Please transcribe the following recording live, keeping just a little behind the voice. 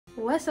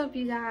What's up,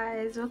 you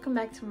guys? Welcome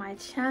back to my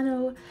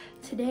channel.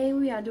 Today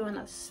we are doing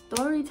a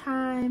story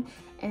time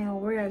and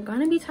we're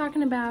gonna be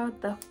talking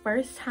about the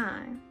first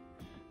time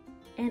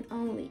and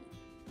only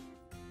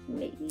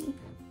maybe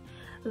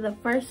the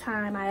first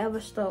time I ever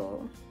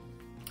stole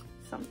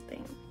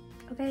something.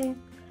 Okay,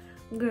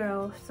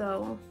 girl,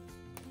 so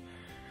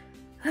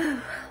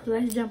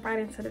let's jump right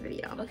into the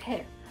video.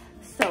 Okay,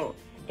 so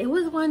it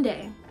was one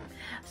day.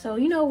 So,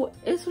 you know,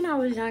 it's when I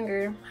was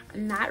younger,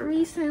 not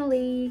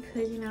recently,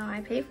 because, you know,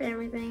 I pay for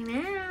everything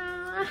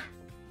now.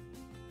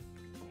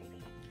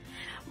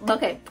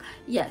 Okay,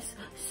 yes.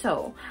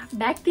 So,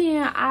 back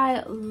then,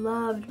 I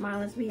loved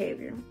mindless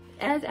behavior.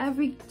 As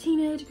every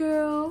teenage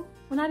girl,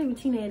 well, not even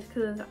teenage,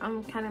 because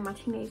I'm kind of in my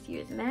teenage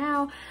years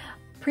now,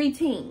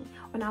 preteen.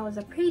 When I was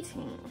a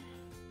preteen,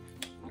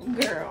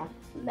 girl,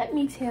 let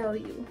me tell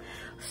you.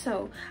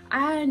 So,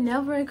 I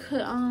never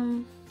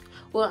could,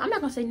 well, I'm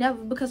not gonna say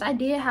never, because I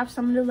did have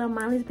some of the little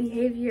mindless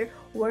behavior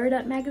Word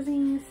Up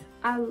magazines.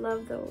 I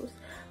love those.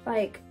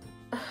 Like,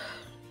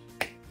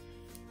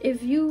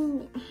 if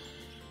you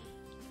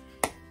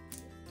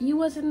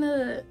wasn't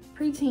a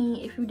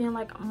preteen if you didn't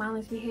like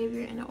mindless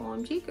behavior and the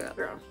OMG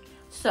girl.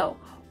 So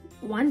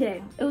one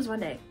day,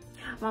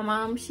 my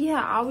mom, she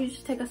had always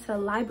used to take us to the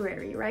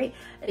library, right?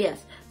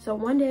 Yes. So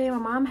one day my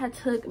mom had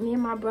took me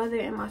and my brother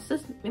and my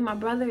sister and my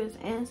brothers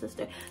and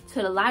sister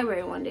to the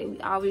library one day. We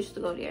always used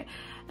to go there.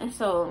 And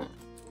so,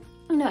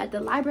 you know, at the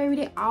library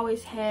they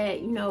always had,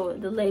 you know,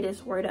 the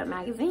latest Word Up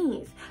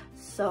magazines.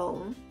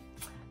 So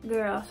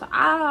girl, so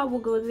I will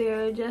go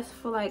there just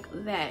for like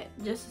that,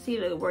 just to see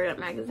the Word Up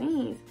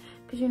magazines.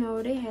 Cause you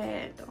know, they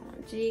had the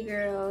OMG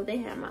girl, they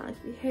had Mindless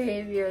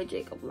Behavior,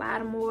 Jacob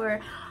Lattimore,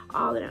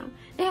 all of them.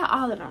 They had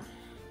all of them,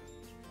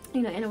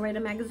 you know, in a Word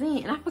Up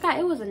magazine. And I forgot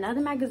it was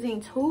another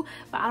magazine too,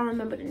 but I don't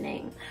remember the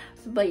name.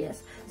 But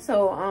yes,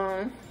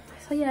 so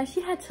yeah,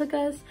 she had took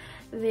us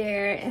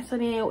there. And so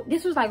then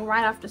this was like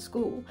right after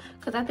school,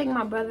 because I think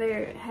my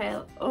brother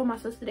had, or my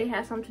sister, they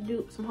had some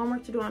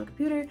homework to do on the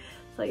computer.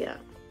 So yeah,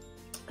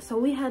 so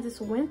we had just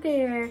went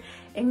there.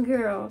 And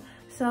girl,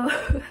 so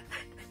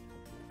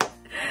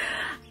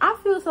I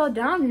feel so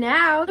dumb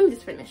now. Let me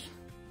just finish.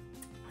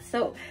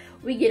 So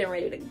we getting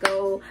ready to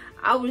go.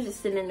 I was just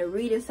sitting in the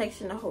reading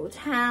section the whole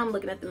time,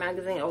 looking at the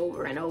magazine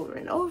over and over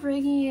and over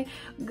again.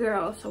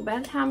 Girl, so by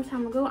the time it's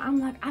time to go, I'm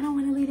like, I don't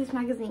want to leave this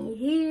magazine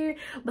here.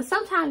 But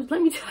sometimes,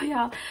 let me tell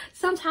y'all,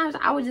 sometimes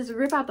I would just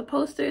rip out the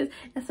posters.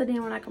 And so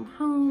then when I come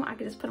home, I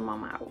could just put them on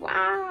my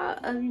wall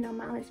of, you know,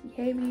 mindless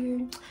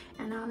behavior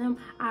and all them.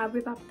 I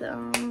rip out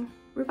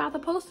the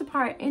poster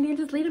part and then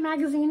just leave the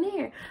magazine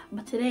there.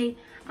 But today,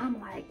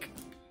 I'm like,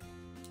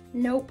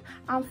 nope,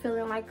 I'm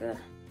feeling like a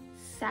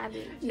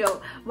savage.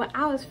 No, but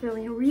I was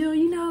feeling real,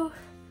 you know,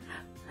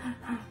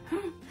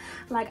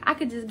 like I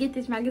could just get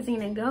this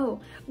magazine and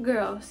go,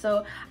 girl.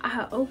 So I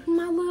had opened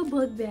my little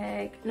book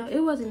bag. No,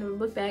 it wasn't a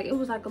book bag, it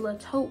was like a little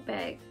tote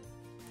bag.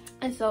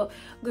 And so,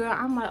 girl,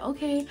 I'm like,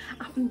 okay,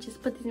 I'm gonna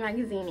just put this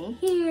magazine in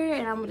here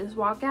and I'm gonna just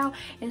walk out.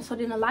 And so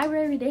then the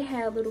library, they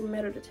had little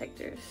metal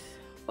detectors,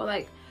 or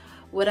like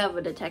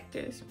whatever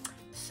detectors,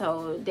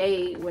 so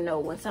they would know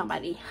when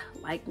somebody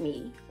like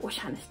me was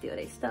trying to steal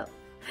their stuff.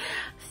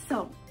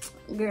 So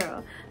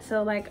girl,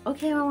 so like,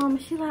 okay, my mama,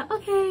 she like,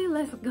 okay,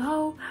 let's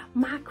go,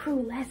 my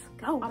crew, let's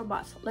go,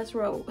 Autobots, let's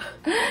roll.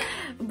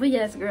 But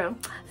yes, girl,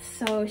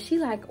 so she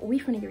like, we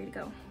finna get ready to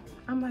go.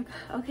 I'm like,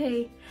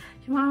 okay.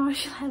 Your mama,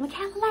 she like,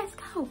 Michaela, let's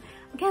go,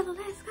 Michaela,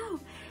 let's go.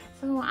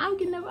 So I'm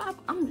getting up,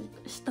 I'm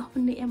just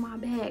stuffing it in my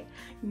bag.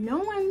 No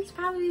one's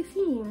probably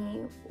seeing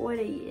me, or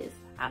they is,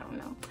 I don't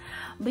know.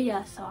 But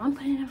yeah, so I'm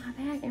putting it in my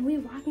bag and we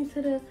walking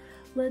to the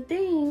little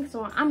thing.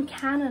 So I'm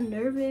kind of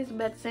nervous,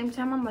 but at the same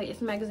time, I'm like,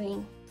 it's a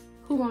magazine.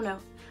 Who won't know?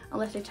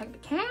 Unless they check the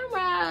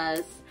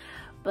cameras.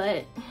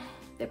 But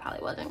they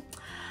probably wasn't.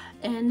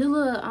 And the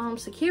little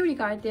security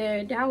guard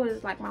there, that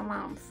was like my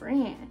mom's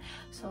friend.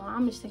 So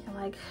I'm just thinking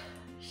like,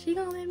 she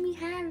gonna let me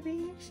have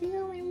it. She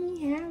gonna let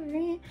me have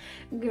it.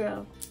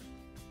 Girl,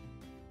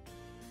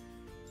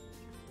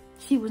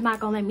 she was not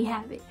gonna let me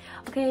have it.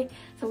 Okay,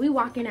 so we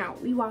walking out.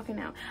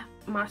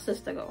 My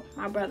sister go,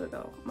 my brother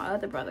go, my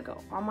other brother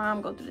go, my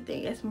mom go through the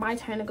thing. It's my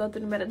turn to go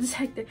through the metal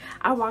detector.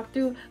 I walk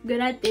through, good,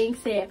 that thing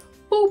said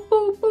boop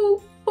boop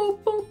boop boop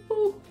boop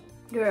boop.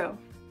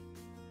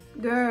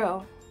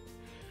 Girl,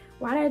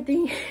 why that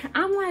thing?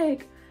 I'm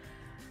like,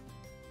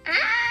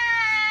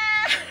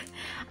 ah!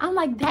 I'm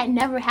like, that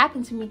never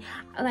happened to me.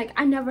 Like,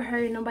 I never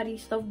heard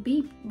nobody's stuff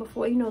beep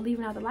before, you know,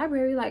 leaving out the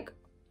library. Like,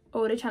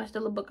 oh, they're trying to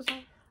steal a book or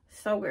something.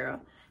 So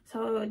girl,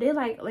 so they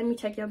like, let me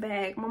check your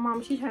bag. My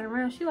mom, she turned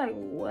around, she like,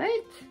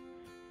 what?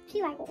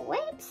 She like,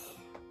 what?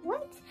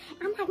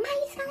 I'm like, Mom,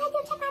 you just gonna let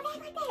them check my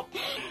bag like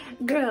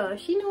that? Girl,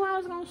 she knew I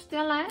was gonna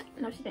steal that.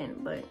 No, she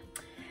didn't, but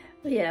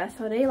yeah,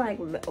 so they like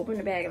open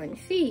the bag and let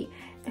me see.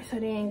 And so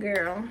then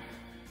girl,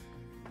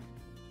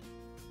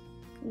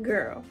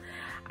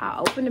 I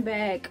opened the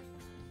bag.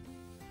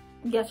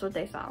 Guess what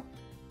they saw?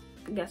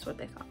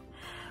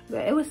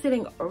 But it was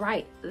sitting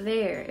right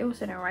there. It was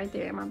sitting right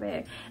there in my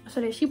bag.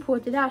 So then she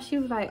pulled it out. She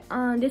was like,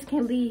 this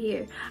can't leave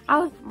here. I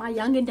was my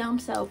young and dumb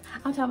self.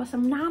 I'm talking about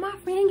some, nah, my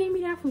friend gave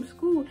me that from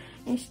school.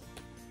 And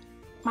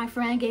my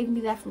friend gave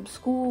me that from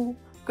school.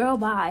 Girl,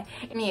 bye.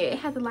 And yeah, it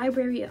had the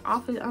library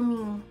office, it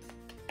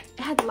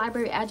had the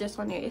library address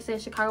on there. It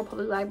said Chicago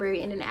Public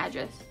Library and an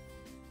address.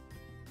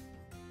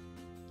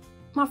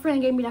 My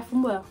friend gave me that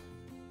from where?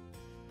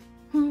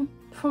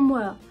 From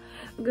where?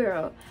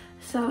 Girl.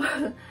 So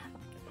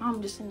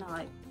I'm just in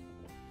there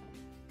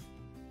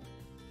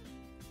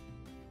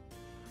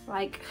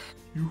like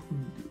you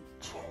can get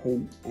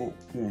towed up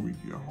when we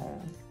get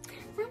home.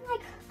 I'm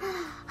like,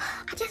 oh,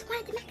 I just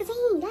wanted the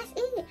magazine. That's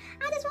it.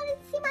 I just wanted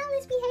to see my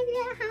honest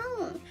behavior at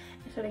home.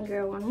 So then,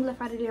 girl, when we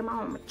left out of there, my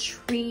mama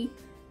treated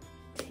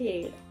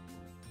me.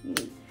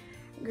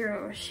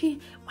 Girl,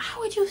 why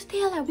would you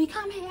steal it? We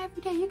come here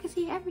every day. You can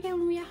see it every day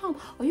when we at home.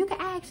 Or you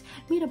can ask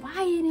me to buy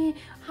it and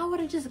I would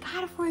have just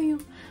got it for you.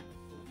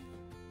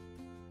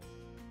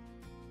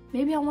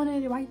 Maybe I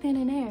wanted it right then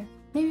and there.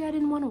 Maybe I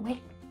didn't want to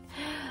wait.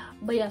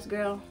 But yes,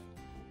 girl.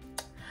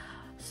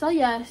 So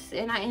yes,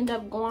 and I end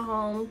up going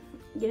home,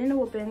 getting a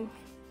whooping,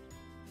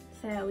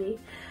 sadly.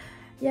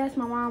 Yes,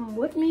 my mom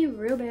whipped me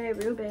real bad,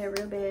 but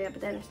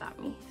that didn't stop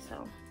me.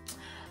 So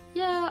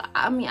yeah,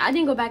 I mean, I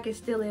didn't go back and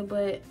steal it,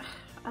 but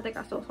I think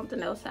I stole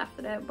something else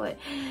after that. But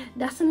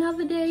that's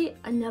another day,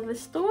 another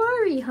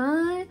story,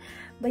 huh?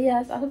 But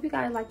yes, I hope you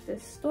guys like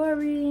this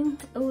story.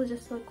 It was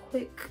just a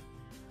quick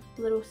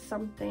little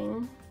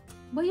something.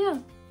 But yeah,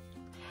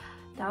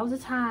 that was the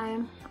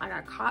time I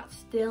got caught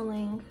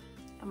stealing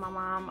and my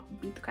mom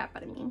beat the crap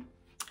out of me.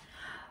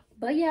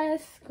 But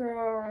yes,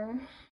 girl.